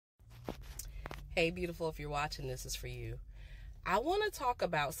Hey, beautiful, if you're watching, this is for you. I want to talk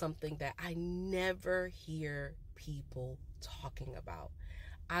about something that I never hear people talking about.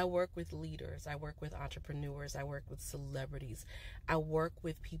 I work with leaders, I work with entrepreneurs, I work with celebrities, I work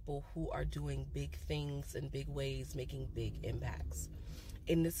with people who are doing big things in big ways, making big impacts.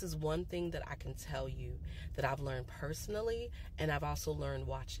 And this is one thing that I can tell you that I've learned personally, and I've also learned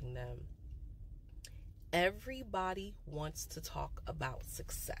watching them. Everybody wants to talk about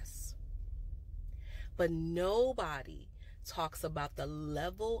success, but nobody talks about the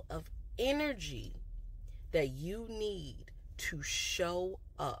level of energy that you need to show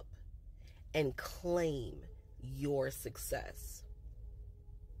up and claim your success.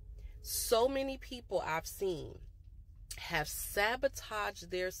 So many people I've seen have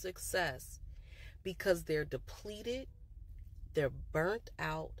sabotaged their success because they're depleted, they're burnt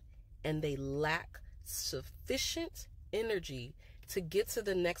out, and they lack sufficient energy to get to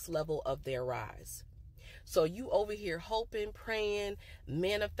the next level of their rise. So you over here hoping, praying,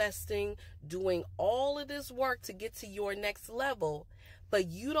 manifesting, doing all of this work to get to your next level, but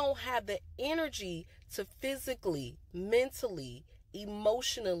you don't have the energy to physically, mentally,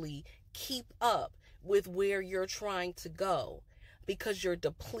 emotionally keep up with where you're trying to go because you're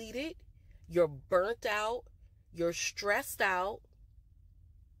depleted, you're burnt out, you're stressed out,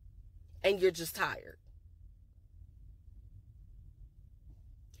 and you're just tired.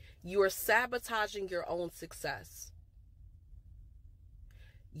 You are sabotaging your own success.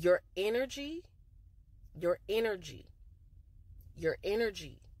 Your energy, your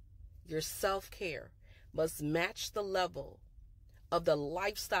self-care must match the level of the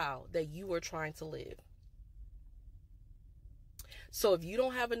lifestyle that you are trying to live. So if you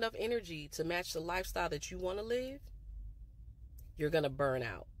don't have enough energy to match the lifestyle that you want to live, you're going to burn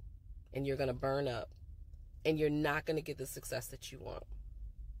out and you're going to burn up and you're not going to get the success that you want.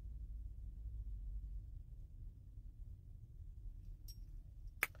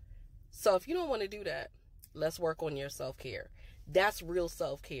 So if you don't want to do that, let's work on your self-care. That's real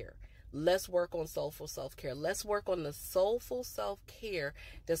self-care. Let's work on soulful self-care. Let's work on the soulful self-care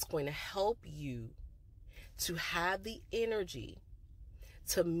that's going to help you to have the energy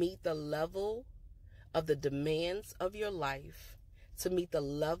to meet the level of the demands of your life, to meet the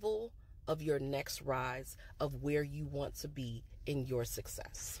level of your next rise of where you want to be in your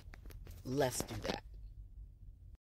success. Let's do that.